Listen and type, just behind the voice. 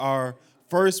our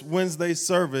first Wednesday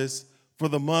service for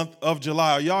the month of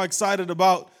July. Are y'all excited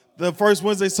about the first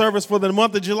Wednesday service for the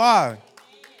month of July?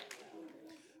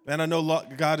 Man, I know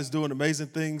God is doing amazing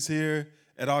things here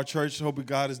at our church. Hope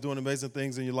God is doing amazing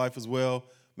things in your life as well.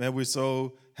 Man, we're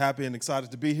so happy and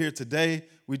excited to be here today.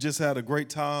 We just had a great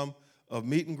time of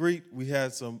meet and greet. We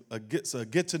had a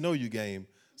get to know you game.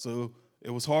 So it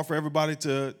was hard for everybody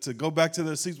to go back to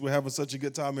their seats. We're having such a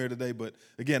good time here today. But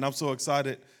again, I'm so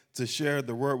excited to share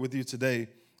the word with you today.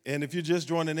 And if you're just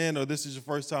joining in or this is your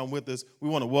first time with us, we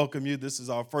want to welcome you. This is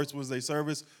our first Wednesday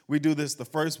service. We do this the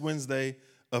first Wednesday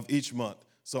of each month.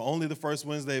 So only the first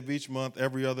Wednesday of each month.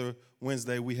 Every other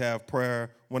Wednesday we have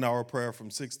prayer, 1 hour prayer from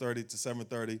 6:30 to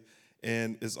 7:30,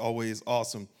 and it's always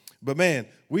awesome. But man,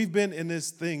 we've been in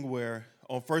this thing where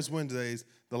on first Wednesdays,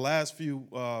 the past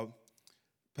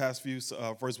few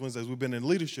first Wednesdays, we've been in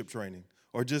leadership training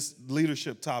or just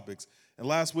leadership topics. And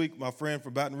last week, my friend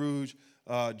from Baton Rouge,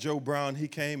 Joe Brown, he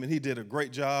came and he did a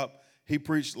great job. He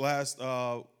preached last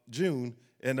June.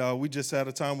 And we just had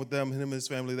a time with them, him and his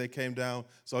family. They came down.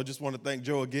 So I just want to thank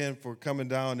Joe again for coming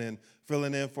down and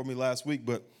filling in for me last week.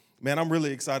 But, man, I'm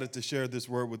really excited to share this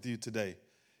word with you today.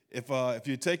 If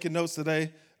you're taking notes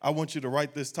today, I want you to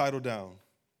write this title down.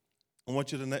 I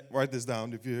want you to write this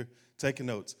down if you're taking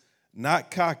notes.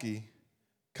 Not cocky,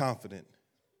 confident.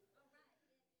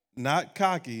 Not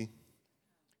cocky,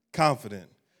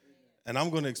 confident. And I'm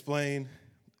going to explain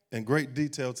in great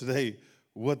detail today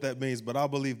what that means, but I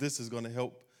believe this is going to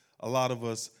help a lot of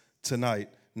us tonight.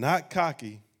 Not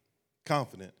cocky,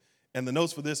 confident. And the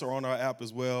notes for this are on our app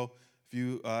as well. If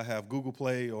you have Google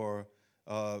Play or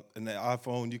an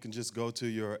iPhone, you can just go to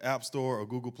your App Store or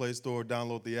Google Play Store,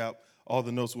 download the app. All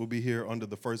the notes will be here under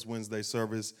the first Wednesday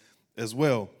service as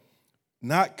well.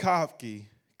 Not cocky,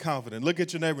 confident. Look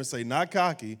at your neighbor and say, not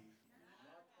cocky,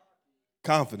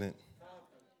 confident.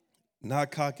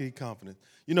 Not cocky, confident.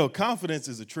 You know, confidence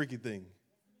is a tricky thing.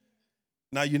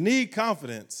 Now, you need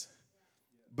confidence,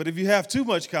 but if you have too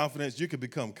much confidence, you could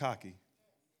become cocky.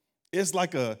 It's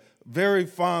like a very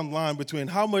fine line between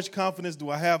how much confidence do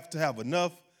I have to have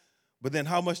enough, but then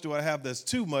how much do I have that's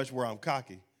too much where I'm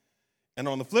cocky. And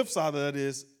on the flip side of that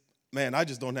is, man, I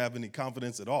just don't have any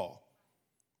confidence at all.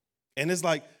 And it's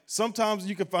like sometimes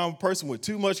you can find a person with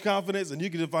too much confidence and you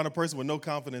can find a person with no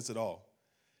confidence at all.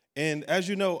 And as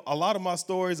you know, a lot of my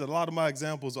stories and a lot of my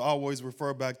examples I always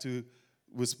refer back to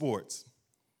with sports.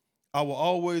 I will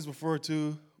always refer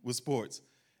to with sports.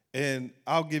 And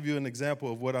I'll give you an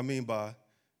example of what I mean by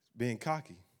being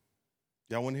cocky.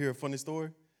 Y'all want to hear a funny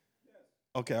story?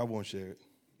 Okay, I won't share it.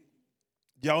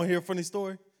 Y'all want to hear a funny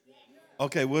story?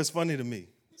 Okay, well, it's funny to me.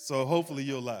 So hopefully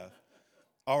you'll laugh.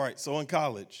 All right, so in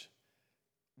college,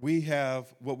 we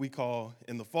have what we call,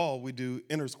 in the fall, we do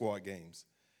inter-squad games.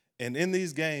 And in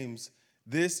these games,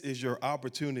 this is your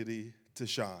opportunity to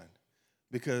shine.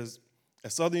 Because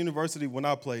at Southern University, when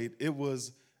I played, it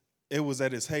was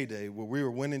at its heyday where we were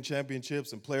winning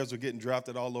championships and players were getting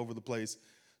drafted all over the place.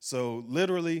 So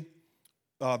literally,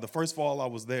 the first fall I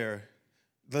was there,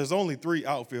 there's only 3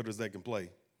 outfielders that can play.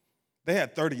 They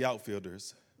had 30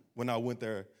 outfielders when I went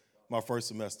there my first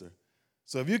semester.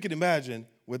 So if you can imagine,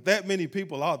 with that many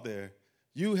people out there,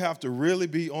 you have to really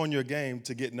be on your game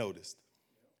to get noticed.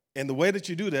 And the way that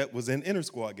you do that was in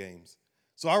inter-squad games.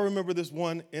 So I remember this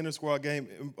one inter-squad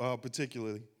game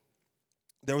particularly.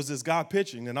 There was this guy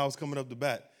pitching, and I was coming up to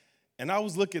bat. And I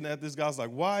was looking at this guy, I was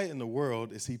like, why in the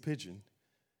world is he pitching?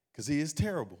 Because he is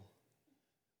terrible.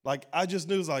 Like, I just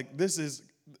knew, like, this is,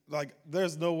 like,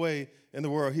 there's no way in the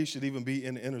world he should even be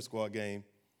in the inter-squad game.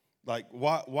 Like,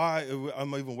 why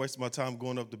am I even wasting my time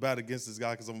going up to bat against this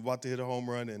guy because I'm about to hit a home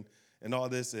run and all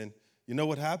this. And you know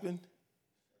what happened?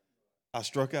 I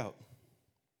struck out.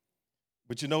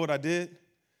 But you know what I did?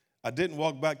 I didn't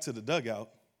walk back to the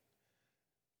dugout.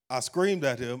 I screamed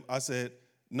at him. I said,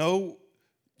 no,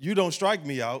 you don't strike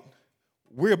me out.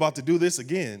 We're about to do this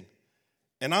again.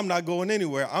 And I'm not going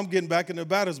anywhere. I'm getting back in the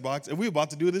batter's box, and we're about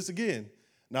to do this again.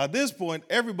 Now, at this point,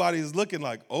 everybody is looking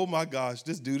like, oh, my gosh,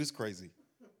 this dude is crazy.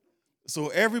 So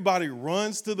everybody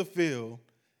runs to the field.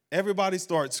 Everybody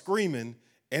starts screaming,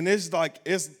 and it's like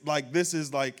this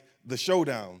is like the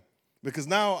showdown. Because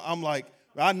now I'm like,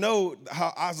 I know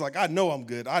I'm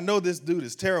good. I know this dude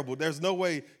is terrible. There's no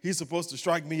way he's supposed to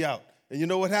strike me out. And you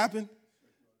know what happened?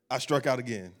 I struck out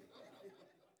again.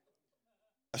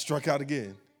 I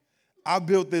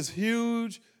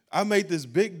made this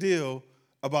big deal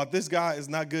about this guy is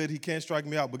not good. He can't strike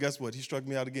me out. But guess what? He struck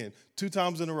me out again 2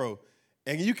 times in a row.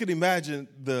 And you can imagine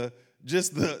the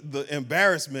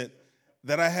embarrassment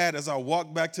that I had as I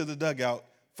walked back to the dugout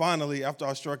finally after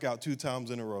I struck out 2 times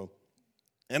in a row.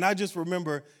 And I just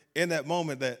remember in that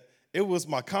moment that it was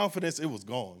my confidence, it was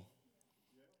gone.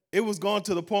 It was gone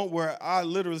to the point where I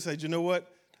literally said, you know what?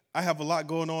 I have a lot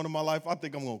going on in my life. I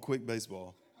think I'm going to quit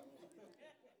baseball.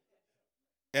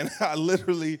 And I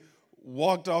literally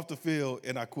walked off the field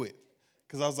and I quit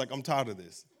because I was like, I'm tired of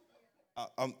this.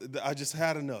 I just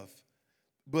had enough.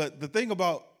 But the thing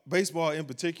about baseball in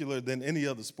particular than any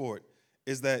other sport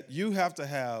is that you have to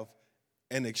have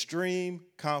an extreme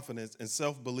confidence and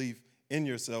self-belief in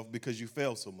yourself because you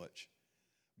fail so much.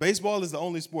 Baseball is the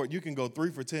only sport you can go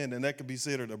 3 for 10 and that can be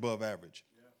considered above average.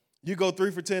 You go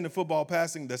 3 for 10 in football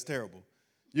passing, that's terrible.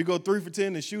 You go 3 for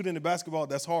 10 in shooting in basketball,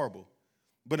 that's horrible.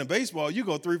 But in baseball, you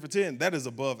go 3 for 10, that is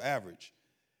above average.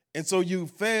 And so you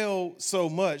fail so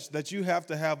much that you have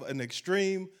to have an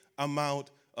extreme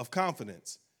amount of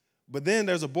confidence. But then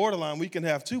there's a borderline where you can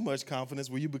have too much confidence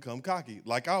where you become cocky,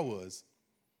 like I was.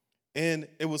 And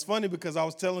it was funny because I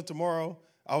was telling tomorrow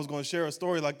I was going to share a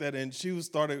story like that, and she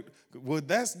started, well,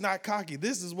 that's not cocky.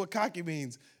 This is what cocky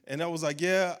means. And I was like,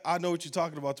 yeah, I know what you're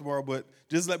talking about tomorrow, but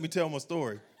just let me tell my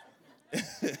story.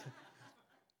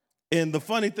 And the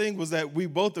funny thing was that we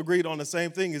both agreed on the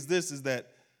same thing is that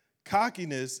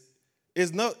cockiness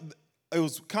is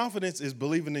confidence is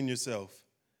believing in yourself.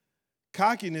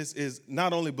 Cockiness is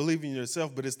not only believing in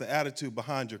yourself, but it's the attitude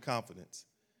behind your confidence.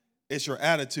 It's your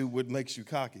attitude what makes you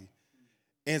cocky.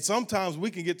 And sometimes we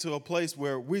can get to a place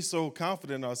where we're so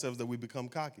confident in ourselves that we become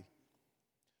cocky.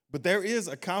 But there is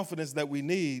a confidence that we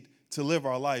need to live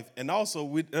our life. And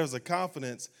also there's a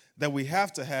confidence that we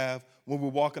have to have when we're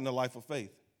walking the life of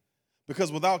faith.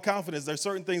 Because without confidence, there's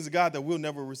certain things of God that we'll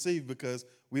never receive because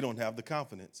we don't have the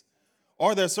confidence.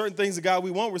 Or there's certain things of God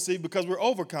we won't receive because we're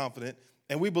overconfident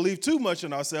and we believe too much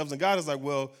in ourselves. And God is like,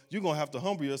 well, you're going to have to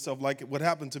humble yourself like what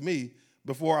happened to me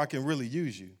before I can really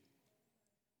use you.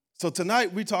 So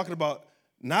tonight we're talking about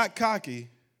not cocky,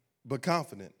 but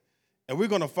confident. And we're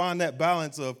going to find that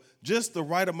balance of just the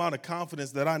right amount of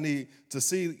confidence that I need to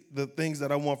see the things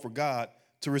that I want for God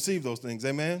to receive those things.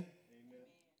 Amen?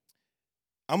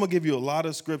 I'm going to give you a lot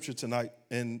of scripture tonight,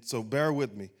 and so bear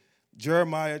with me.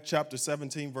 Jeremiah chapter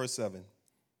 17, verse 7.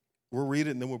 We'll read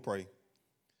it and then we'll pray.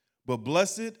 But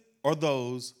blessed are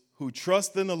those who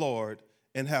trust in the Lord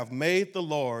and have made the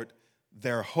Lord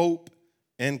their hope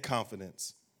and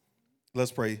confidence.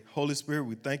 Let's pray. Holy Spirit,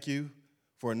 we thank you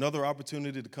for another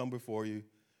opportunity to come before you.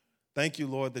 Thank you,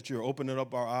 Lord, that you're opening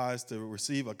up our eyes to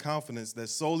receive a confidence that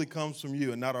solely comes from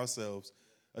you and not ourselves,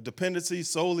 a dependency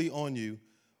solely on you.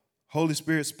 Holy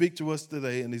Spirit, speak to us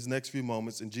today in these next few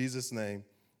moments. In Jesus' name,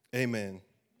 amen.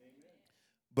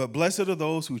 But blessed are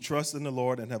those who trust in the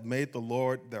Lord and have made the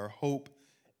Lord their hope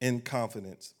and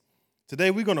confidence. Today,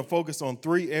 we're going to focus on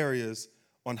 3 areas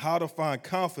on how to find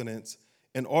confidence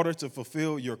in order to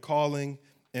fulfill your calling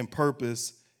and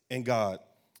purpose in God.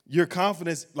 Your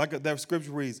confidence, like that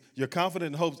scripture reads, your confidence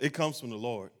and hopes, it comes from the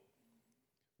Lord.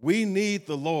 We need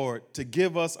the Lord to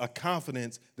give us a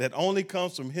confidence that only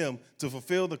comes from him to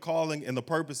fulfill the calling and the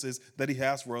purposes that he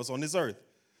has for us on this earth.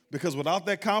 Because without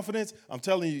that confidence, I'm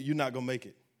telling you, you're not going to make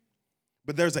it.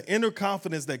 But there's an inner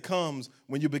confidence that comes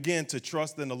when you begin to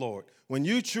trust in the Lord. When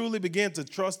you truly begin to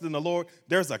trust in the Lord,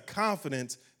 there's a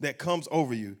confidence that comes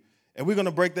over you. And we're going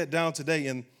to break that down today.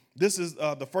 And this is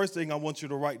the first thing I want you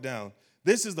to write down.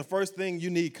 This is the first thing you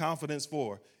need confidence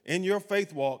for. In your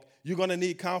faith walk, you're going to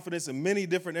need confidence in many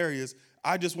different areas.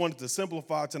 I just wanted to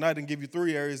simplify tonight and give you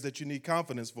 3 areas that you need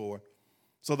confidence for.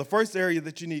 So the first area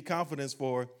that you need confidence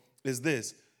for is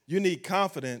this. You need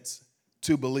confidence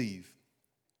to believe.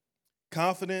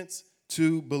 Confidence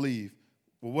to believe.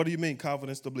 Well, what do you mean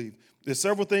confidence to believe? There's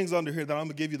several things under here that I'm going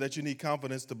to give you that you need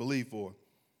confidence to believe for.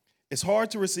 It's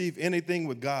hard to receive anything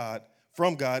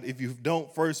from God if you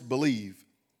don't first believe.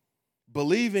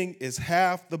 Believing is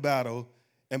half the battle,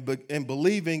 and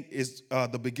believing is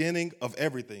the beginning of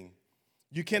everything.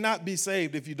 You cannot be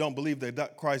saved if you don't believe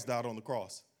that Christ died on the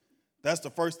cross. That's the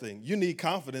first thing. You need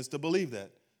confidence to believe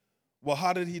that. Well,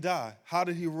 how did he die? How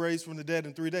did he raise from the dead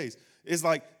in 3 days? It's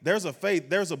like there's a faith,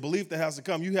 there's a belief that has to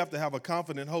come. You have to have a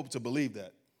confident hope to believe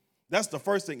that. That's the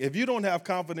first thing. If you don't have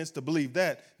confidence to believe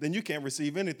that, then you can't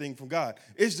receive anything from God.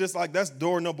 It's just like that's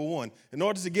door number 1. In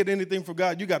order to get anything from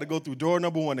God, you got to go through door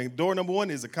number 1. And door number 1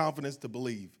 is a confidence to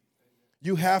believe.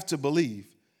 You have to believe.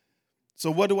 So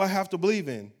what do I have to believe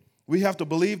in? We have to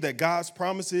believe that God's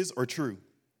promises are true.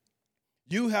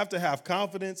 You have to have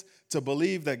confidence to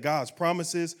believe that God's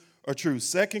promises are true.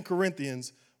 2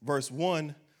 Corinthians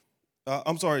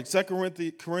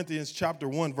chapter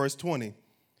 1, verse 20.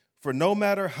 For no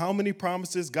matter how many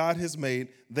promises God has made,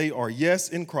 they are yes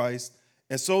in Christ,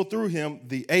 and so through him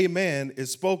the amen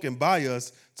is spoken by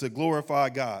us to glorify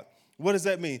God. What does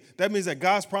that mean? That means that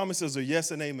God's promises are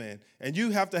yes and amen. And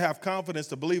you have to have confidence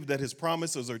to believe that his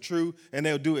promises are true and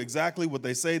they'll do exactly what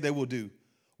they say they will do.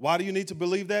 Why do you need to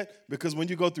believe that? Because when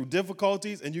you go through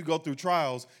difficulties and you go through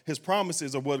trials, his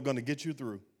promises are what are going to get you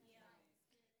through.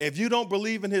 If you don't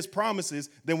believe in his promises,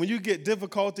 then when you get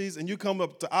difficulties and you come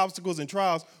up to obstacles and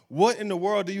trials, what in the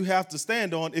world do you have to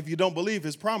stand on if you don't believe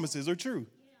his promises are true?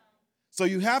 So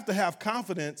you have to have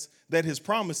confidence that his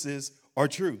promises are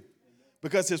true,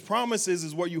 because his promises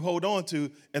is what you hold on to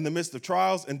in the midst of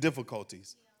trials and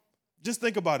difficulties. Just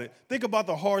think about it. Think about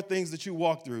the hard things that you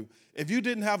walk through. If you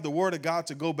didn't have the word of God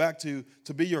to go back to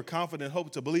be your confident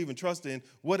hope, to believe and trust in,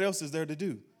 what else is there to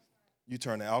do? You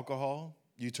turn to alcohol,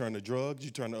 you turn to drugs, you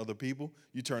turn to other people,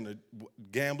 you turn to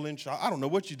gambling, I don't know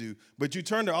what you do, but you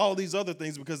turn to all these other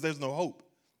things because there's no hope.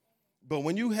 But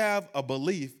when you have a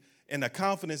belief and a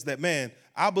confidence that, man,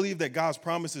 I believe that God's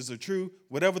promises are true,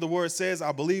 whatever the word says,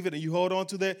 I believe it, and you hold on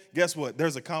to that, guess what?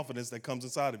 There's a confidence that comes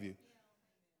inside of you.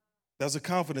 There's a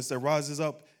confidence that rises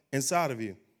up inside of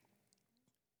you.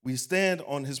 We stand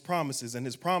on his promises, and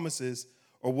his promises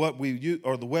are what we use,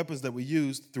 or the weapons that we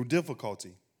use through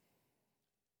difficulty.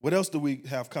 What else do we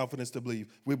have confidence to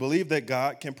believe? We believe that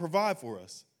God can provide for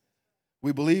us.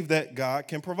 We believe that God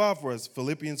can provide for us.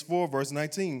 Philippians 4, verse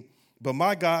 19. But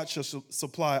my God shall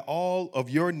supply all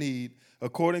of your need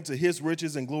according to his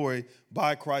riches and glory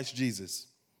by Christ Jesus.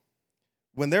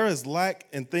 When there is lack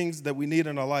in things that we need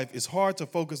in our life, it's hard to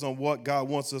focus on what God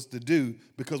wants us to do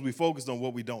because we focus on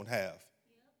what we don't have.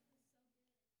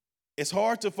 It's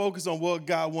hard to focus on what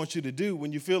God wants you to do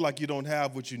when you feel like you don't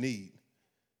have what you need,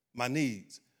 my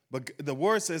needs. But the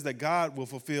word says that God will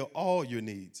fulfill all your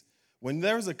needs. When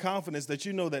there's a confidence that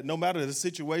you know that no matter the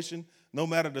situation, no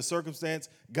matter the circumstance,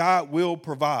 God will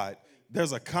provide,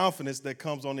 there's a confidence that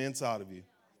comes on the inside of you.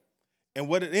 And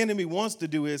what the enemy wants to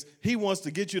do is he wants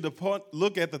to get you to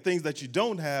look at the things that you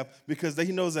don't have because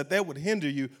he knows that would hinder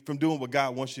you from doing what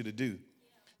God wants you to do.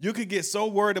 You could get so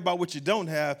worried about what you don't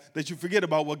have that you forget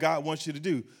about what God wants you to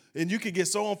do. And you could get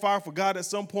so on fire for God at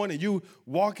some point, and you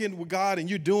walk in with God and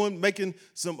you're making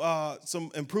some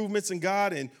improvements in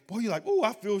God, and boy, you're like, oh,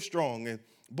 I feel strong. And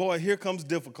boy, here comes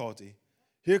difficulty.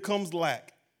 Here comes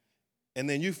lack. And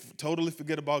then you totally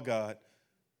forget about God.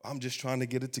 I'm just trying to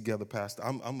get it together, Pastor.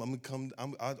 I'm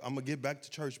gonna get back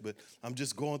to church, but I'm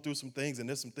just going through some things, and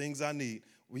there's some things I need.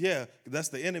 Well, yeah, that's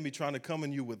the enemy trying to come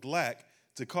in you with lack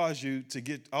to cause you to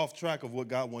get off track of what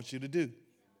God wants you to do.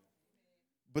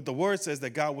 But the word says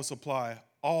that God will supply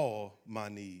all my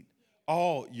need,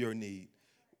 all your need.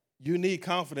 You need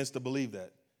confidence to believe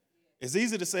that. It's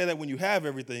easy to say that when you have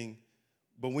everything,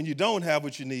 but when you don't have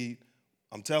what you need,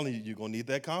 I'm telling you, you're going to need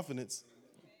that confidence.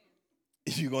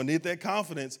 You're going to need that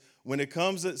confidence when it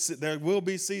comes, there will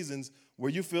be seasons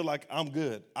where you feel like I'm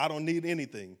good. I don't need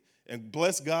anything. And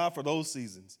bless God for those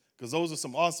seasons, because those are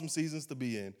some awesome seasons to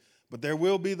be in. But there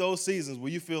will be those seasons where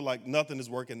you feel like nothing is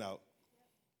working out.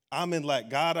 I'm in lack.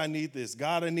 God, I need this.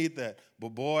 God, I need that. But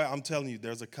boy, I'm telling you,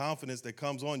 there's a confidence that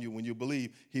comes on you when you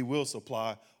believe he will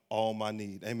supply all my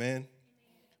need. Amen?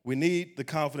 We need the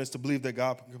confidence to believe that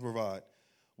God can provide.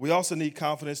 We also need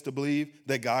confidence to believe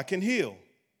that God can heal.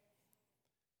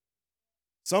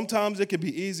 Sometimes it can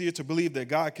be easier to believe that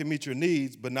God can meet your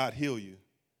needs but not heal you.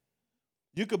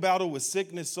 You could battle with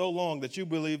sickness so long that you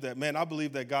believe that, man, I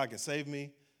believe that God can save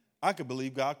me. I could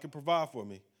believe God can provide for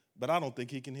me, but I don't think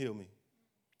he can heal me.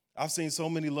 I've seen so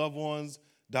many loved ones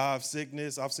die of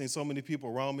sickness. I've seen so many people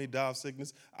around me die of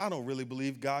sickness. I don't really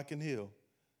believe God can heal.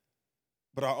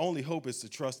 But our only hope is to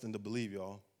trust and to believe,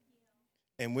 y'all.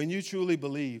 And when you truly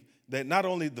believe that not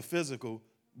only the physical,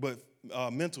 but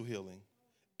mental healing,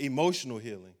 emotional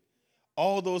healing,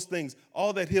 all those things,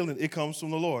 all that healing, it comes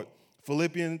from the Lord.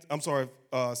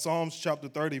 Psalms chapter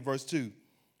 30, verse 2.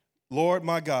 Lord,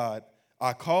 my God,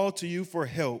 I call to you for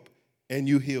help, and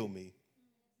you heal me.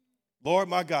 Lord,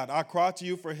 my God, I cried to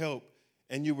you for help,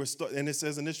 and you restored, and it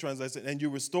says in this translation, and you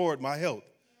restored my health.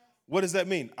 What does that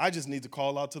mean? I just need to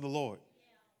call out to the Lord.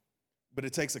 But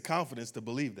it takes a confidence to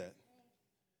believe that.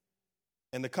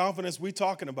 And the confidence we're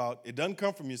talking about, it doesn't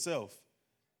come from yourself.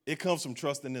 It comes from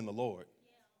trusting in the Lord.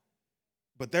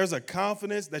 But there's a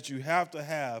confidence that you have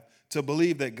to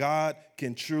believe that God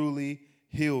can truly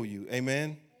heal you.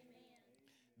 Amen?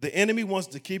 The enemy wants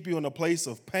to keep you in a place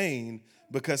of pain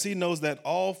because he knows that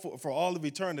for all of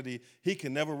eternity, he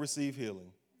can never receive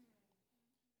healing.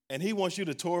 And he wants you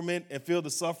to torment and feel the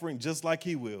suffering just like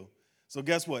he will. So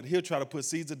guess what? He'll try to put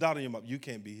seeds of doubt in your mouth. You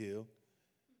can't be healed.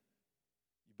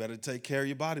 You better take care of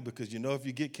your body because you know if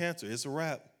you get cancer, it's a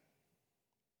wrap.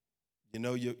 You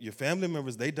know, your family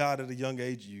members, they died at a young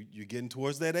age. You're getting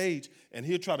towards that age, and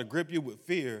he'll try to grip you with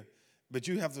fear But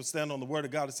you have to stand on the word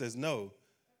of God that says, no,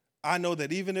 I know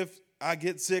that even if I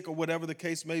get sick or whatever the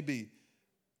case may be,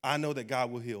 I know that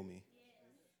God will heal me.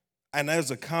 And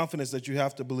there's a confidence that you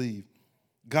have to believe.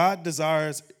 God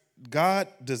desire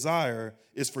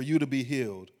is for you to be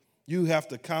healed. You have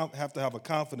to have a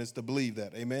confidence to believe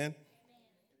that. Amen?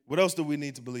 What else do we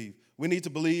need to believe? We need to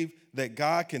believe that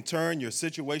God can turn your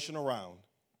situation around.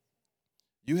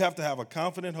 You have to have a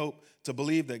confident hope to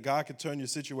believe that God can turn your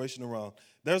situation around.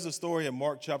 There's a story in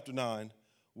Mark chapter 9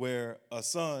 where a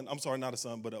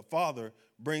father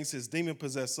brings his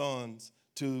demon-possessed sons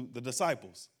to the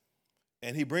disciples.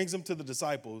 And he brings them to the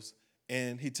disciples,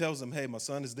 and he tells them, hey, my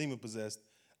son is demon-possessed.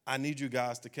 I need you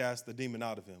guys to cast the demon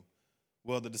out of him.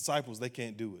 Well, the disciples, they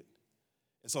can't do it.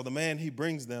 And so the man, he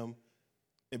brings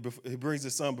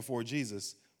his son before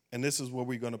Jesus. And this is where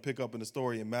we're going to pick up in the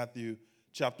story in Matthew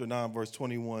chapter 9, verse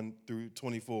 21 through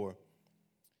 24.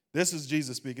 This is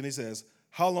Jesus speaking. He says,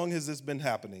 how long has this been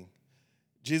happening?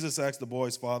 Jesus asked the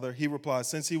boy's father. He replied,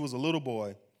 since he was a little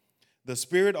boy. The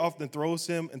spirit often throws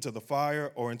him into the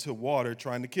fire or into water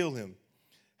trying to kill him.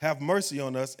 Have mercy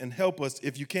on us and help us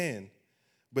if you can.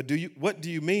 But what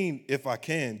do you mean if I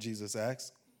can? Jesus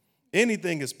asked.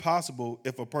 Anything is possible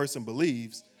if a person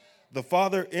believes. The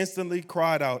father instantly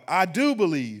cried out, I do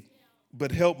believe,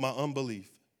 but help my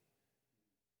unbelief.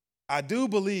 I do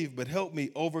believe, but help me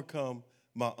overcome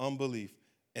my unbelief.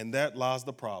 And that lies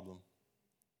the problem.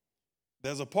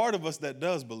 There's a part of us that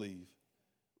does believe,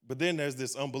 but then there's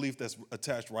this unbelief that's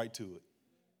attached right to it.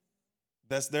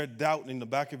 That's their doubt in the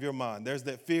back of your mind. There's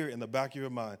that fear in the back of your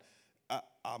mind.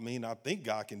 I think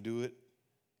God can do it.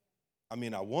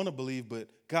 I want to believe, but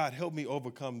God, help me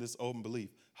overcome this unbelief.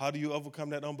 How do you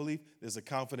overcome that unbelief? There's a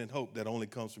confident hope that only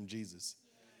comes from Jesus.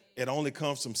 It only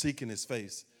comes from seeking his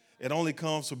face. It only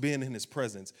comes from being in his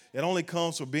presence. It only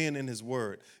comes from being in his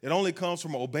word. It only comes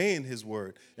from obeying his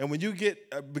word. And when you get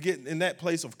in that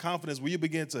place of confidence, where you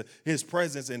begin to his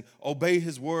presence and obey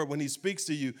his word, when he speaks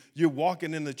to you, you're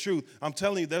walking in the truth. I'm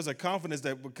telling you, there's a confidence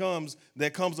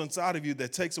that comes inside of you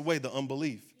that takes away the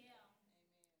unbelief.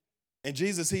 Yeah. And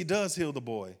Jesus, he does heal the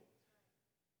boy.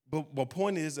 But my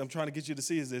point is, I'm trying to get you to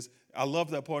see is this. I love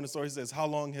that part in the story. He says, how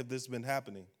long have this been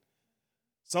happening?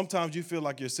 Sometimes you feel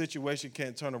like your situation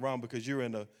can't turn around because you're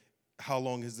in a how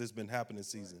long has this been happening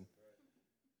season.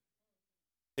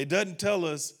 It doesn't tell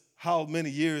us how many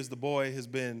years the boy has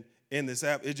been in this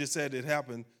app. It just said it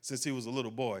happened since he was a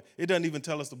little boy. It doesn't even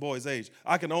tell us the boy's age.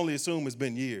 I can only assume it's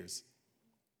been years.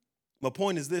 My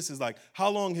point is this, is like, how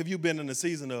long have you been in a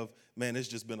season of, man, it's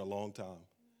just been a long time.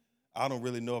 I don't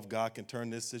really know if God can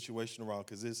turn this situation around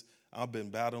because I've been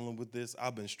battling with this.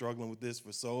 I've been struggling with this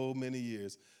for so many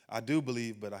years. I do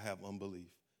believe, but I have unbelief.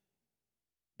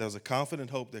 There's a confident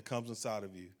hope that comes inside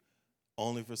of you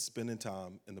only for spending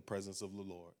time in the presence of the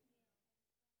Lord.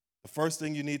 The first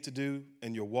thing you need to do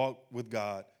in your walk with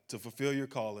God to fulfill your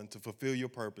calling, to fulfill your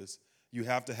purpose, you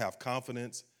have to have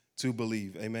confidence to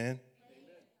believe. Amen? Amen.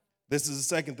 This is the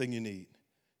second thing you need.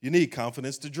 You need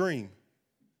confidence to dream.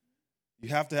 You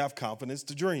have to have confidence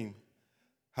to dream.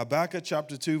 Habakkuk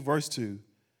chapter 2, verse 2,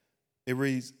 it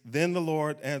reads, then the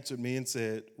Lord answered me and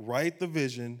said, write the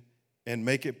vision and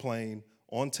make it plain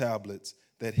on tablets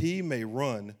that he may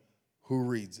run who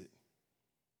reads it.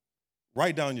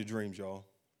 Write down your dreams, y'all.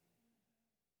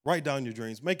 Write down your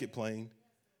dreams. Make it plain.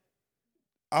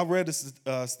 I read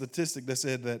a statistic that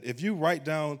said that if you write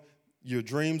down your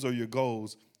dreams or your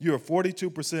goals, you are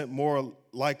 42% more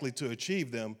likely to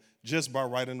achieve them just by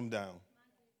writing them down.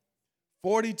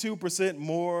 42%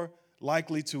 more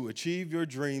likely to achieve your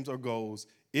dreams or goals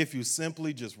if you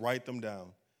simply just write them down.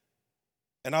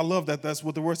 And I love that that's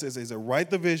what the word says. It says,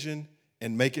 write the vision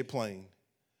and make it plain.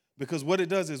 Because what it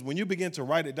does is when you begin to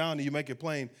write it down and you make it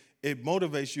plain, it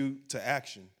motivates you to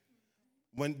action.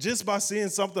 When just by seeing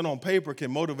something on paper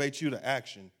can motivate you to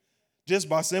action, just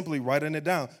by simply writing it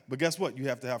down. But guess what? You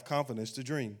have to have confidence to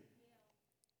dream.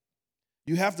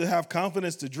 You have to have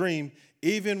confidence to dream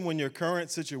even when your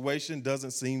current situation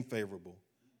doesn't seem favorable.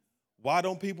 Why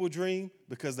don't people dream?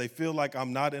 Because they feel like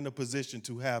I'm not in a position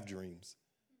to have dreams.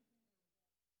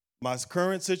 My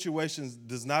current situation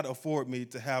does not afford me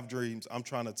to have dreams. I'm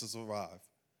trying to survive.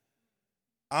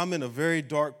 I'm in a very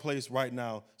dark place right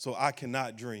now, so I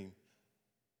cannot dream.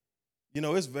 You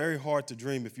know, it's very hard to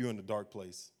dream if you're in a dark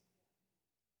place.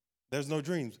 There's no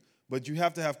dreams. But you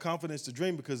have to have confidence to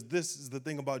dream because this is the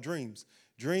thing about dreams.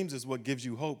 Dreams is what gives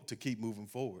you hope to keep moving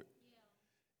forward.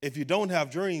 Yeah. If you don't have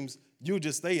dreams, you'll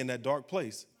just stay in that dark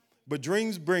place. But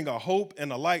dreams bring a hope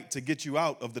and a light to get you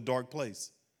out of the dark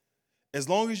place. As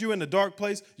long as you're in the dark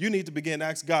place, you need to begin to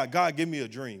ask God, God, give me a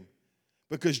dream.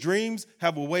 because dreams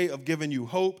have a way of giving you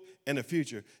hope and a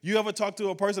future. You ever talk to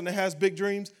a person that has big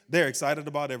dreams? They're excited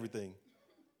about everything.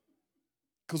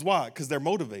 Because why? Because they're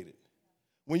motivated.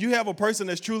 When you have a person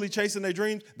that's truly chasing their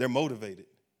dreams, they're motivated.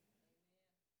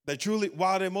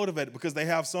 Why are they motivated? Because they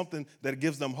have something that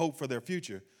gives them hope for their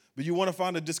future. But you want to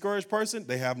find a discouraged person?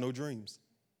 They have no dreams.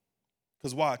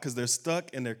 Because why? Because they're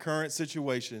stuck in their current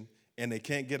situation and they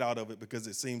can't get out of it because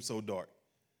it seems so dark.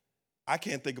 I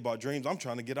can't think about dreams. I'm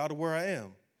trying to get out of where I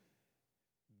am.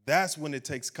 That's when it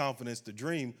takes confidence to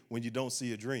dream, when you don't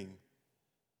see a dream.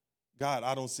 God,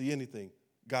 I don't see anything.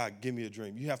 God, give me a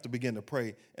dream. You have to begin to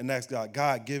pray and ask God,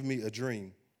 God, give me a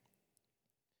dream.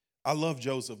 I love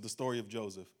Joseph, the story of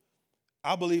Joseph.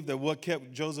 I believe that what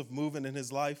kept Joseph moving in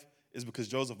his life is because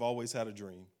Joseph always had a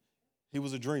dream. He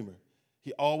was a dreamer.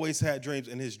 He always had dreams,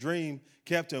 and his dream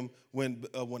kept him when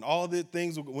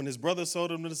his brothers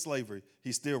sold him into slavery,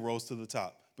 he still rose to the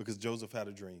top because Joseph had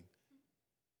a dream.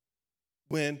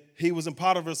 When he was in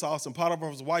Potiphar's house and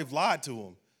Potiphar's wife lied to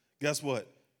him, guess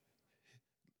what?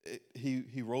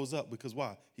 He rose up because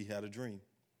why? He had a dream.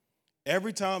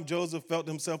 Every time Joseph felt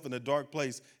himself in a dark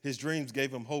place, his dreams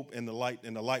gave him hope and the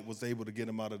light was able to get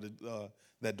him out of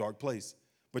that dark place.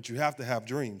 But you have to have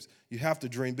dreams. You have to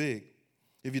dream big.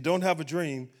 If you don't have a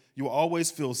dream, you will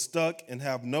always feel stuck and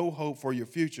have no hope for your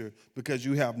future because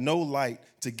you have no light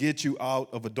to get you out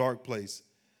of a dark place.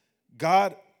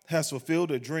 God has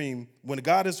fulfilled a dream. When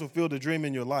God has fulfilled a dream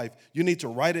in your life, you need to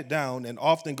write it down and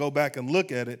often go back and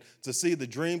look at it to see the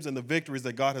dreams and the victories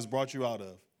that God has brought you out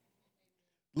of.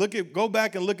 Go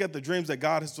back and look at the dreams that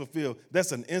God has fulfilled.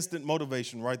 That's an instant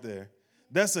motivation right there.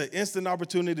 That's an instant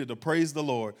opportunity to praise the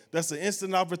Lord. That's an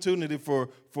instant opportunity for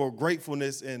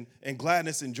gratefulness and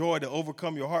gladness and joy to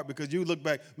overcome your heart because you look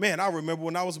back, man, I remember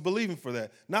when I was believing for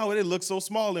that. Now it looks so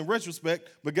small in retrospect,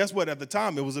 but guess what? At the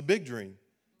time, it was a big dream.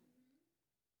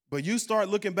 But you start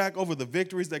looking back over the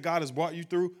victories that God has brought you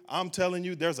through, I'm telling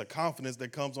you, there's a confidence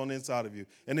that comes on the inside of you,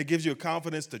 and it gives you a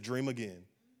confidence to dream again.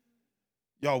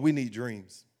 Y'all, we need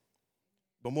dreams.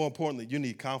 But more importantly, you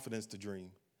need confidence to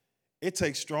dream. It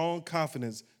takes strong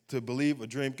confidence to believe a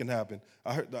dream can happen.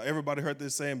 Everybody heard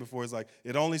this saying before. It's like,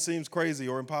 it only seems crazy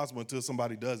or impossible until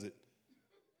somebody does it.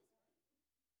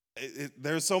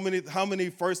 There's so many, how many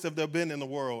firsts have there been in the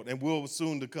world and will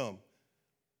soon to come?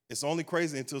 It's only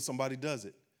crazy until somebody does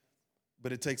it.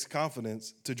 But it takes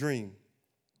confidence to dream.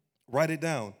 Write it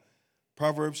down.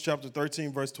 Proverbs chapter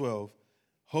 13, verse 12.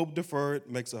 Hope deferred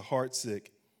makes a heart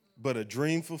sick, but a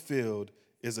dream fulfilled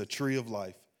is a tree of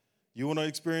life. You want to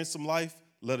experience some life?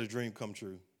 Let a dream come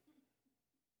true.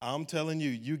 I'm telling you,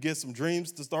 you get some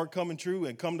dreams to start coming true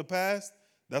and come to pass,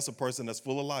 that's a person that's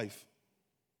full of life.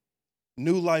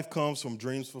 New life comes from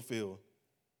dreams fulfilled.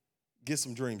 Get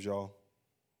some dreams, y'all.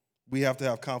 We have to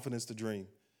have confidence to dream.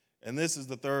 And this is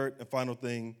the third and final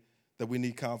thing that we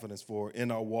need confidence for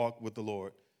in our walk with the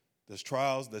Lord. There's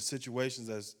trials, there's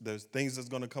situations, there's things that's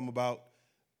going to come about,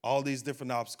 all these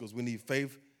different obstacles. We need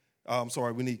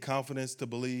we need confidence to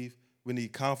believe. We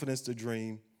need confidence to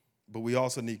dream, but we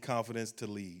also need confidence to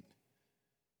lead.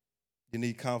 You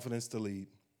need confidence to lead.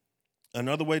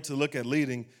 Another way to look at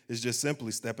leading is just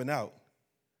simply stepping out.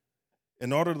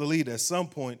 In order to lead, at some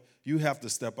point, you have to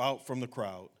step out from the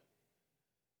crowd.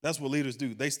 That's what leaders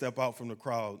do. They step out from the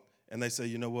crowd and they say,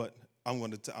 you know what, I'm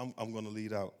going to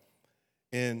lead out.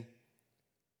 In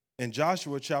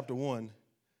Joshua chapter 1,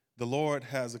 God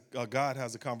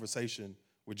has a conversation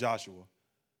with Joshua.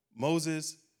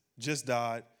 Moses just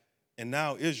died, and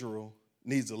now Israel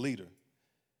needs a leader.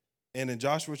 And in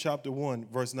Joshua chapter 1,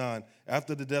 verse 9,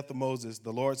 after the death of Moses,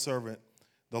 the Lord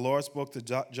spoke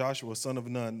to Joshua, son of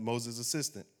Nun, Moses'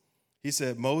 assistant. He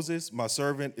said, Moses, my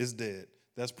servant, is dead.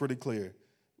 That's pretty clear.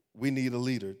 We need a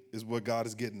leader, is what God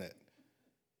is getting at.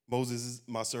 Moses is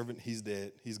my servant. He's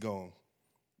dead. He's gone.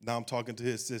 Now I'm talking to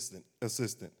his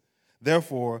assistant.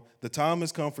 Therefore, the time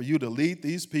has come for you to lead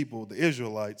these people, the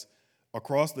Israelites,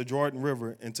 across the Jordan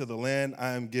River into the land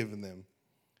I am giving them.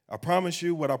 I promise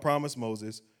you what I promised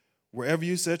Moses. Wherever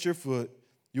you set your foot,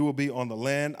 you will be on the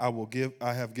land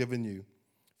I have given you.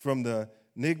 From the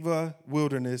Negeva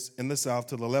wilderness in the south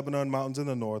to the Lebanon mountains in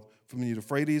the north, from the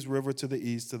Euphrates River to the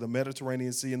east to the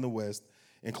Mediterranean Sea in the west,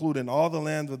 including all the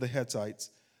land of the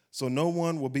Hittites. So no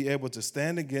one will be able to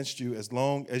stand against you as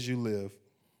long as you live.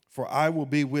 For I will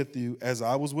be with you as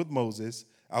I was with Moses.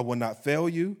 I will not fail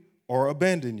you or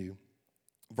abandon you.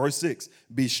 Verse 6,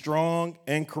 be strong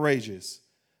and courageous,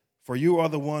 for you are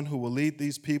the one who will lead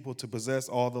these people to possess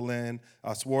all the land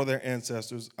I swore their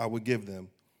ancestors I would give them.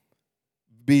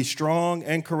 Be strong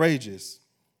and courageous.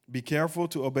 Be careful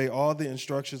to obey all the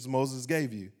instructions Moses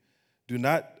gave you. Do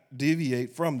not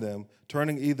deviate from them,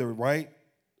 turning either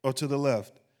or to the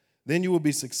left. Then you will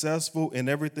be successful in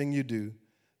everything you do.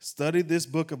 Study this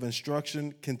book of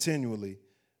instruction continually.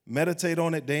 Meditate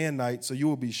on it day and night so you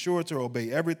will be sure to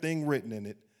obey everything written in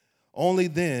it. Only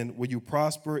then will you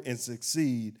prosper and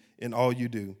succeed in all you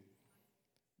do.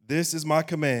 This is my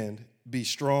command: be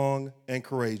strong and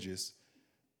courageous.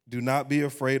 Do not be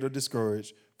afraid or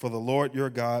discouraged, for the Lord your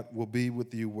God will be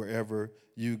with you wherever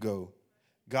you go.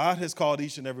 God has called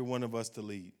each and every one of us to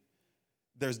lead.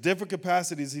 There's different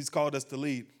capacities he's called us to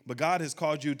lead, but God has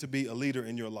called you to be a leader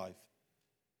in your life.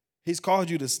 He's called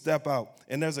you to step out,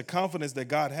 and there's a confidence that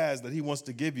God has that he wants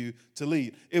to give you to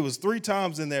lead. It was 3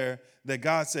 times in there that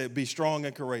God said, be strong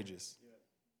and courageous.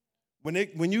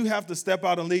 When you have to step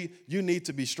out and lead, you need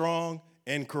to be strong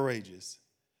and courageous,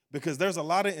 because there's a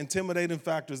lot of intimidating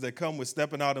factors that come with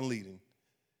stepping out and leading.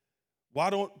 Why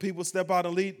don't people step out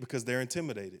and lead? Because they're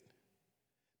intimidated.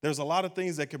 There's a lot of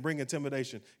things that can bring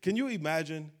intimidation. Can you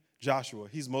imagine Joshua?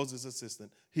 He's Moses'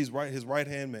 assistant. He's his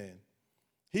right-hand man.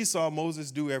 He saw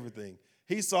Moses do everything.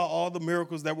 He saw all the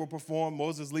miracles that were performed,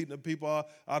 Moses leading the people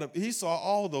out of, he saw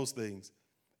all those things.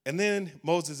 And then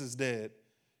Moses is dead,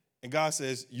 and God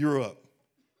says, you're up.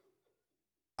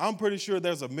 I'm pretty sure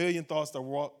there's a million thoughts that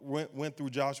went through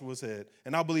Joshua's head,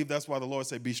 and I believe that's why the Lord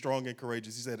said, be strong and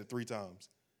courageous. He said it 3 times.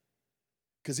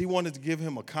 Because he wanted to give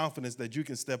him a confidence that you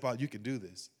can step out, you can do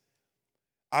this.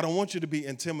 I don't want you to be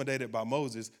intimidated by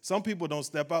Moses. Some people don't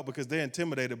step out because they're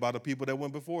intimidated by the people that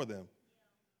went before them.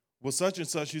 Well, such and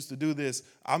such used to do this.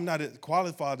 I'm not as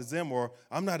qualified as them, or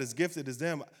I'm not as gifted as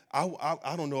them. I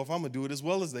don't know if I'm going to do it as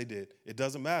well as they did. It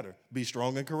doesn't matter. Be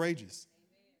strong and courageous.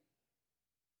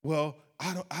 Well,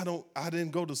 I didn't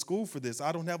go to school for this.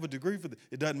 I don't have a degree for this.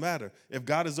 It doesn't matter. If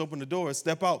God has opened the door,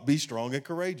 step out. Be strong and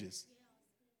courageous.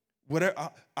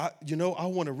 Whatever, I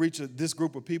want to reach this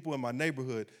group of people in my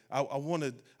neighborhood. I want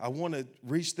to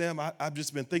reach them. I've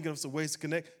just been thinking of some ways to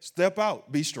connect. Step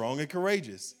out. Be strong and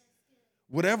courageous.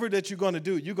 Whatever that you're going to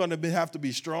do, you're going to have to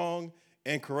be strong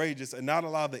and courageous and not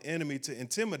allow the enemy to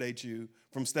intimidate you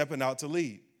from stepping out to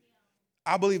lead.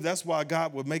 I believe that's why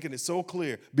God was making it so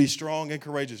clear. Be strong and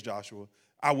courageous, Joshua.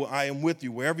 I am with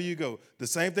you wherever you go. The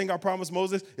same thing I promised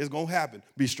Moses is going to happen.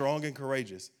 Be strong and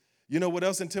courageous. You know what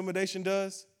else intimidation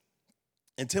does?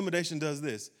 Intimidation does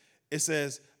this. It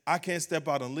says, I can't step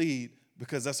out and lead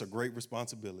because that's a great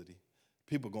responsibility.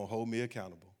 People are going to hold me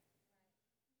accountable.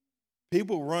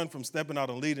 People run from stepping out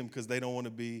and leading because they don't want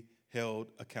to be held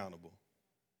accountable.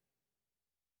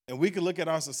 And we can look at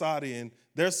our society, and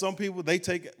there's some people, they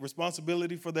take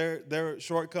responsibility for their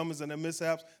shortcomings and their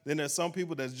mishaps. Then there's some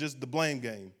people that's just the blame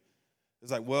game.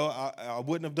 It's like, well, I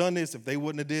wouldn't have done this if they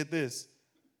wouldn't have did this.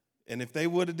 And if they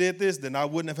would have did this, then I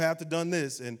wouldn't have had to done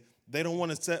this. And they don't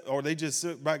want to set, or they just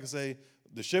sit back and say,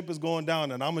 the ship is going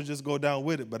down and I'm going to just go down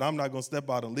with it, but I'm not going to step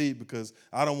out and lead because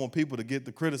I don't want people to get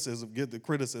the criticism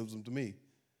to me.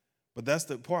 But that's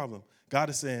the problem. God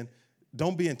is saying,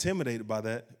 don't be intimidated by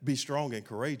that. Be strong and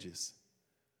courageous.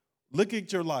 Look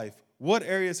at your life. What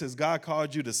areas has God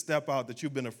called you to step out that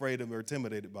you've been afraid of or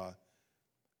intimidated by?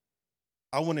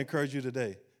 I want to encourage you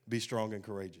today, be strong and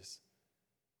courageous.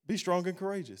 Be strong and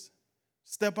courageous.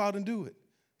 Step out and do it.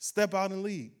 Step out and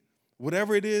lead.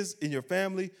 Whatever it is in your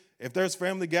family, if there's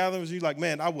family gatherings, you're like,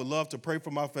 man, I would love to pray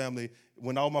for my family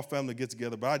when all my family gets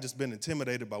together, but I've just been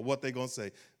intimidated by what they're going to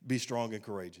say. Be strong and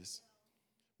courageous.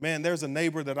 Man, there's a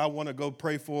neighbor that I want to go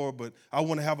pray for, but I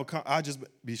want to have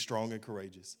be strong and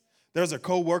courageous. There's a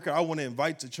coworker I want to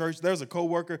invite to church. There's a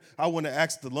coworker I want to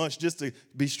ask to lunch, just to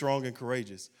be strong and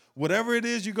courageous. Whatever it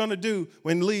is you're going to do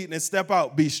when leading and step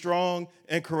out, be strong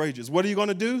and courageous. What are you going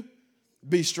to do?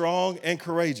 Be strong and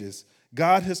courageous.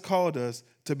 God has called us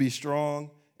to be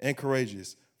strong and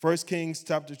courageous. 1 Kings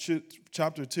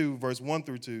chapter 2, verse 1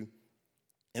 through 2.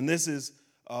 And this is,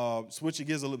 switching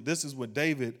gears a little, this is what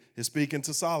David is speaking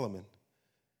to Solomon.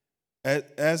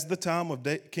 As the time of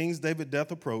King David's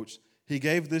death approached, he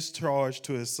gave this charge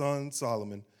to his son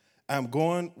Solomon. I'm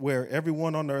going where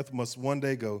everyone on earth must one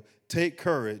day go. Take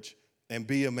courage and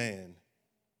be a man.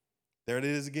 There it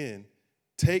is again.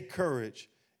 Take courage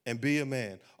and be a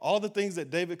man. All the things that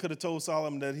David could have told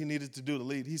Solomon that he needed to do to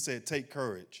lead, he said, take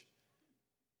courage.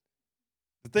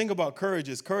 The thing about courage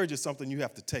is something you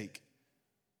have to take.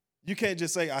 You can't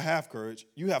just say, I have courage.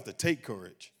 You have to take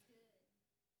courage.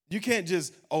 You can't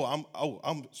just, I'm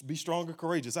be strong and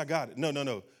courageous. I got it.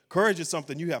 No. Courage is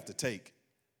something you have to take.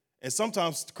 And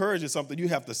sometimes courage is something you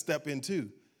have to step into.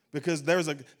 Because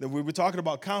we were talking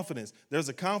about confidence. There's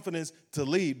a confidence to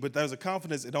lead, but there's a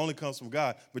confidence, it only comes from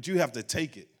God, but you have to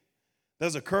take it.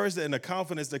 There's a courage and a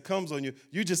confidence that comes on you.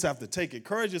 You just have to take it.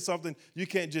 Courage is something you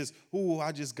can't just,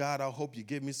 I hope you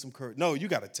give me some courage. No, you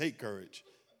got to take courage.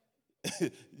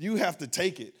 You have to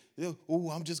take it. Oh,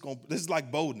 I'm just going to, this is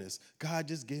like boldness. God,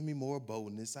 just give me more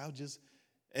boldness.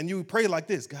 And you pray like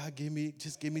this. God,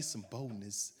 just give me some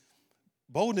boldness.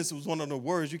 Boldness was one of the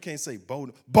words you can't say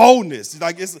boldness. Boldness.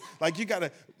 It's like you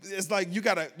gotta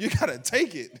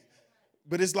take it.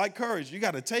 But it's like courage. You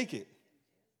gotta take it.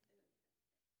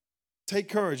 Take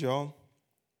courage, y'all.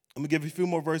 I'm gonna give you a few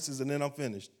more verses and then I'm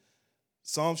finished.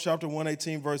 Psalms chapter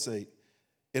 118, verse 8.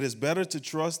 It is better to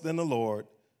trust in the Lord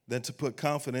than to put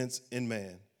confidence in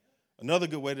man. Another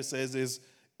good way to say it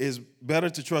is better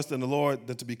to trust in the Lord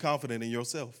than to be confident in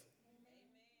yourself.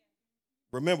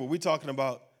 Remember, we're talking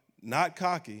about not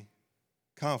cocky,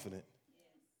 confident.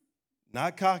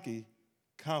 Not cocky,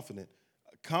 confident.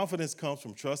 Confidence comes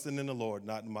from trusting in the Lord,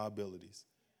 not in my abilities.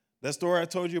 That story I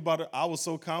told you about, I was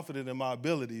so confident in my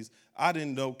abilities, I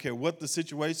didn't care what the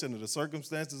situation or the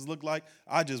circumstances looked like.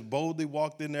 I just boldly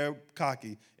walked in there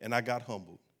cocky, and I got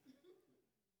humbled.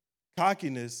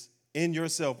 Cockiness in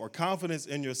yourself or confidence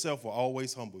in yourself will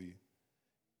always humble you.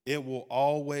 It will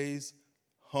always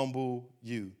humble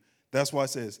you. That's why it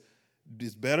says,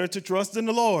 it's better to trust in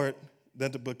the Lord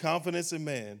than to put confidence in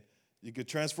man. You could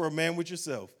transfer a man with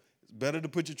yourself. It's better to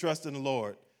put your trust in the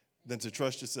Lord than to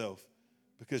trust yourself.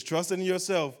 Because trusting in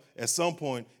yourself, at some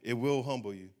point, it will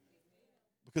humble you.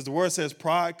 Because the word says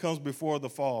pride comes before the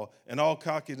fall, and all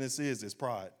cockiness is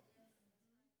pride.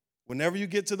 Whenever you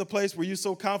get to the place where you're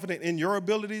so confident in your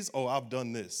abilities, oh, I've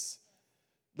done this.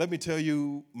 Let me tell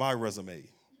you my resume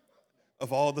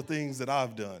of all the things that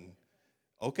I've done.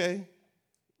 Okay,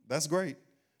 that's great.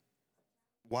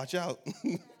 Watch out.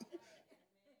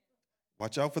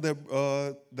 Watch out for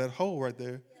that hole right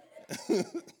there.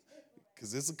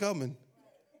 Because it's coming.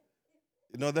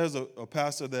 You know, there's a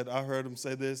pastor that I heard him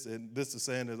say this, and this is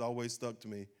saying that always stuck to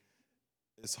me.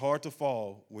 It's hard to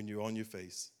fall when you're on your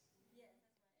face.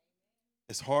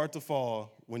 It's hard to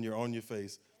fall when you're on your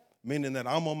face, meaning that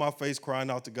I'm on my face crying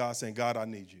out to God saying, God, I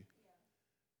need you.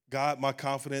 God, my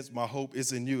confidence, my hope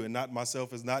is in you and not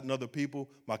myself. It's not in other people.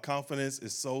 My confidence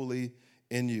is solely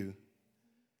in you.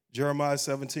 Jeremiah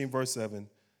 17, verse 7.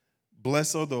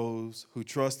 Blessed are those who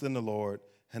trust in the Lord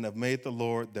and have made the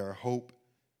Lord their hope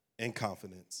and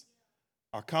confidence.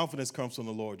 Our confidence comes from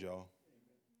the Lord, y'all.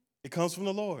 It comes from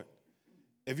the Lord.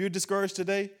 If you're discouraged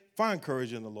today, find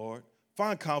courage in the Lord.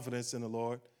 Find confidence in the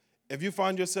Lord. If you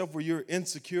find yourself where you're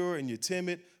insecure and you're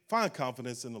timid, find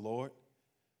confidence in the Lord.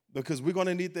 Because we're going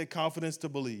to need that confidence to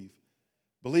believe.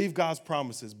 Believe God's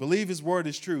promises. Believe his word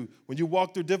is true. When you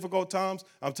walk through difficult times,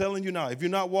 I'm telling you now, if you're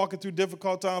not walking through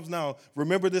difficult times now,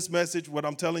 remember this message, what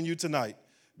I'm telling you tonight.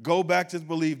 Go back to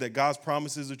believe that God's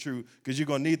promises are true because you're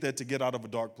going to need that to get out of a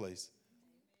dark place.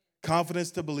 Confidence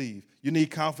to believe. You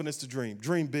need confidence to dream.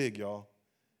 Dream big, y'all.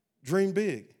 Dream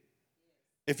big.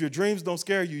 If your dreams don't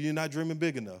scare you, you're not dreaming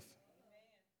big enough.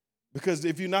 Because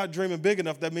if you're not dreaming big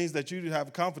enough, that means that you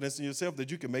have confidence in yourself that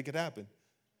you can make it happen.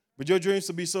 But your dreams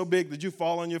should be so big that you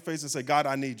fall on your face and say, God,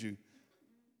 I need you.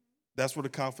 That's where the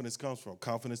confidence comes from,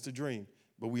 confidence to dream.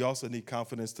 But we also need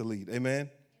confidence to lead. Amen?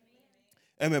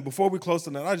 Amen. Before we close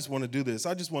tonight, I just want to do this.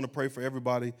 I just want to pray for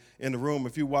everybody in the room.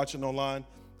 If you're watching online,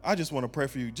 I just want to pray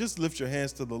for you. Just lift your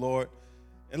hands to the Lord,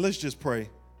 and let's just pray.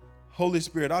 Holy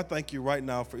Spirit, I thank you right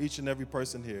now for each and every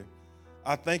person here.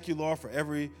 I thank you, Lord, for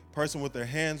every person with their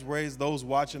hands raised, those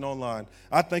watching online.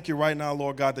 I thank you right now,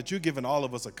 Lord God, that you've given all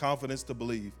of us a confidence to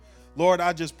believe. Lord,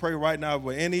 I just pray right now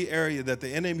with any area that the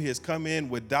enemy has come in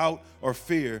with doubt or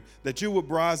fear, that you would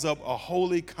rise up a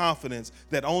holy confidence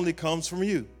that only comes from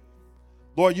you.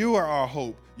 Lord, you are our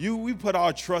hope. We put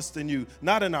our trust in you,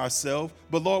 not in ourselves,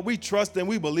 but Lord, we trust and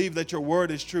we believe that your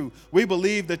word is true. We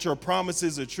believe that your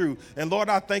promises are true. And Lord,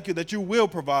 I thank you that you will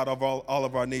provide all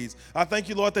of our needs. I thank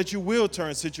you, Lord, that you will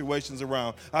turn situations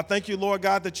around. I thank you, Lord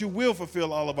God, that you will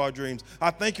fulfill all of our dreams. I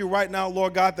thank you right now,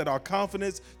 Lord God, that our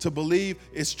confidence to believe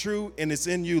is true and it's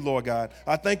in you, Lord God.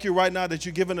 I thank you right now that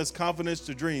you've given us confidence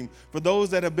to dream. For those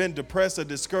that have been depressed or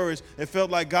discouraged and felt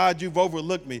like, God, you've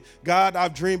overlooked me. God,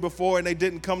 I've dreamed before and they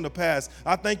didn't come to pass.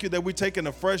 I thank you that we're taking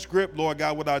a fresh grip, Lord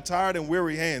God, with our tired and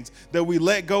weary hands, that we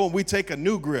let go and we take a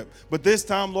new grip. But this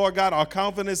time, Lord God, our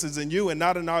confidence is in you and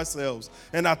not in ourselves.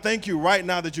 And I thank you right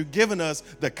now that you've given us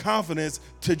the confidence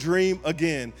to dream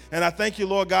again. And I thank you,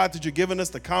 Lord God, that you've given us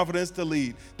the confidence to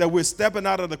lead, that we're stepping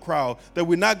out of the crowd, that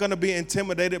we're not going to be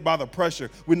intimidated by the pressure.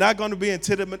 We're not going to be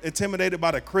intimidated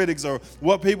by the critics or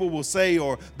what people will say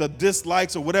or the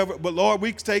dislikes or whatever. But Lord,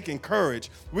 we're taking courage.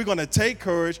 We're going to take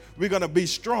courage. We're going to be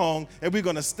strong, and we're going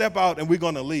going to step out and we're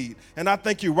going to lead. And I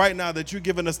thank you right now that you're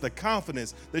giving us the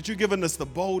confidence, that you're giving us the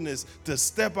boldness to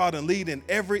step out and lead in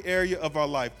every area of our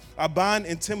life. I bind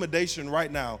intimidation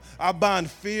right now. I bind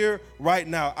fear right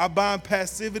now. I bind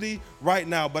passivity right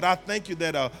now. But I thank you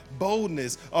that a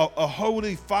boldness, a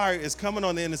holy fire is coming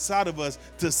on the inside of us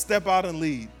to step out and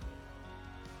lead.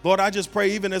 Lord, I just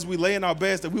pray even as we lay in our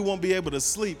beds that we won't be able to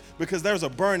sleep because there's a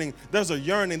burning, there's a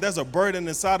yearning, there's a burden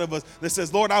inside of us that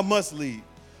says, Lord, I must lead.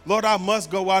 Lord, I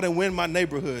must go out and win my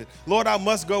neighborhood. Lord, I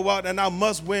must go out and I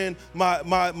must win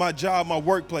my job, my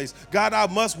workplace. God, I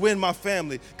must win my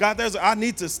family. God, I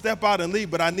need to step out and lead,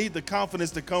 but I need the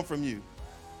confidence to come from you.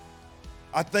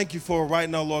 I thank you for it right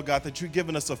now, Lord God, that you're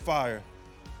giving us a fire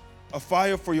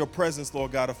for your presence,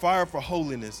 Lord God, a fire for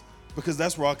holiness, because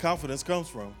that's where our confidence comes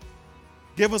from.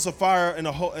 Give us a fire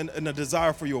and a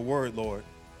desire for your word, Lord.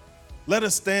 Let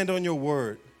us stand on your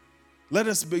word. Let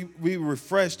us be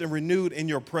refreshed and renewed in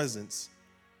your presence.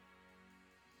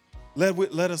 Let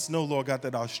us know, Lord God,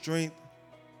 that our strength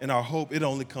and our hope, it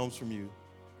only comes from you.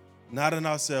 Not in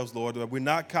ourselves, Lord. We're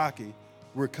not cocky,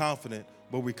 we're confident,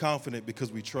 but we're confident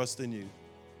because we trust in you.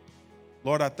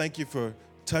 Lord, I thank you for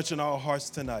touching our hearts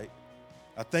tonight.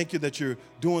 I thank you that you're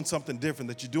doing something different,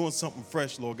 that you're doing something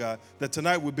fresh, Lord God, that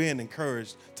tonight we're being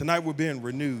encouraged. Tonight we're being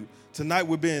renewed. Tonight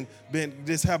we're being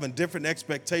just having different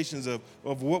expectations of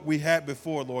what we had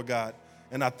before, Lord God.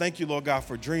 And I thank you, Lord God,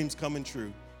 for dreams coming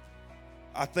true.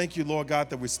 I thank you, Lord God,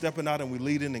 that we're stepping out and we're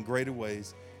leading in greater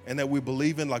ways and that we're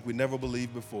believing like we never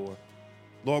believed before.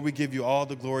 Lord, we give you all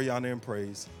the glory, honor, and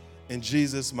praise. In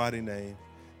Jesus' mighty name,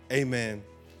 amen.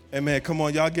 Amen. Come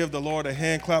on, y'all give the Lord a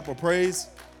hand clap of praise.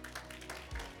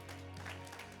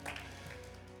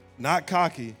 Not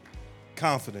cocky,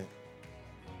 confident.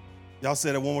 Y'all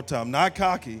say that one more time. Not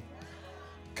cocky,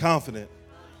 confident.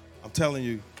 I'm telling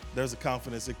you, there's a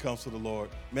confidence that comes from the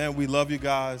Lord. Man, we love you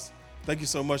guys. Thank you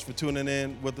so much for tuning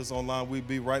in with us online. We'll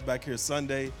be right back here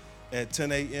Sunday at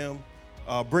 10 a.m.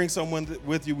 Bring someone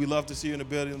with you. We love to see you in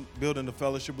the building to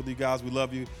fellowship with you guys. We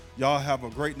love you. Y'all have a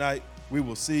great night. We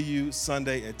will see you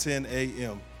Sunday at 10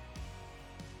 a.m.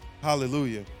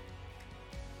 Hallelujah.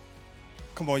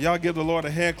 Come on, y'all give the Lord a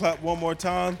hand clap one more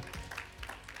time.